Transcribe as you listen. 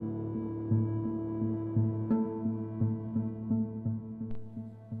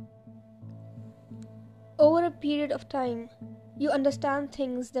period of time, you understand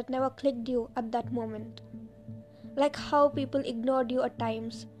things that never clicked you at that moment. Like how people ignored you at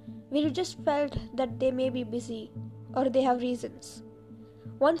times, where you just felt that they may be busy or they have reasons.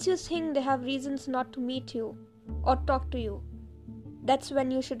 Once you think they have reasons not to meet you or talk to you, that's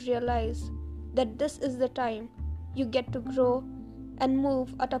when you should realize that this is the time you get to grow and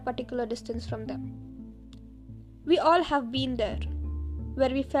move at a particular distance from them. We all have been there, where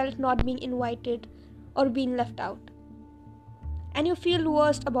we felt not being invited or being left out. And you feel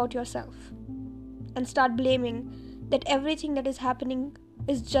worst about yourself and start blaming that everything that is happening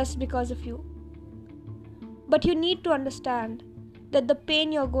is just because of you. But you need to understand that the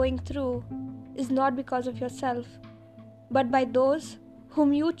pain you're going through is not because of yourself, but by those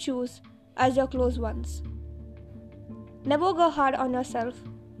whom you choose as your close ones. Never go hard on yourself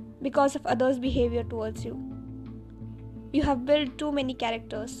because of others' behavior towards you. You have built too many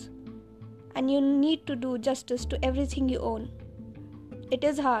characters, and you need to do justice to everything you own. It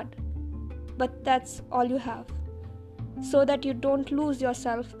is hard, but that's all you have, so that you don't lose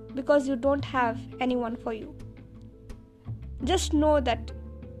yourself because you don't have anyone for you. Just know that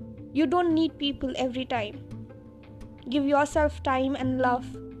you don't need people every time. Give yourself time and love,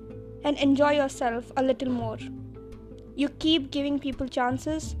 and enjoy yourself a little more. You keep giving people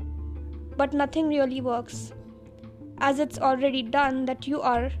chances, but nothing really works, as it's already done that you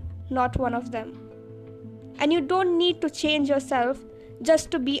are not one of them. And you don't need to change yourself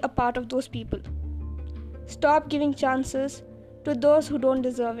just to be a part of those people. Stop giving chances to those who don't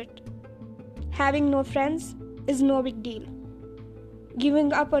deserve it. Having no friends is no big deal.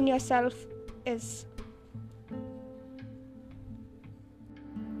 Giving up on yourself is.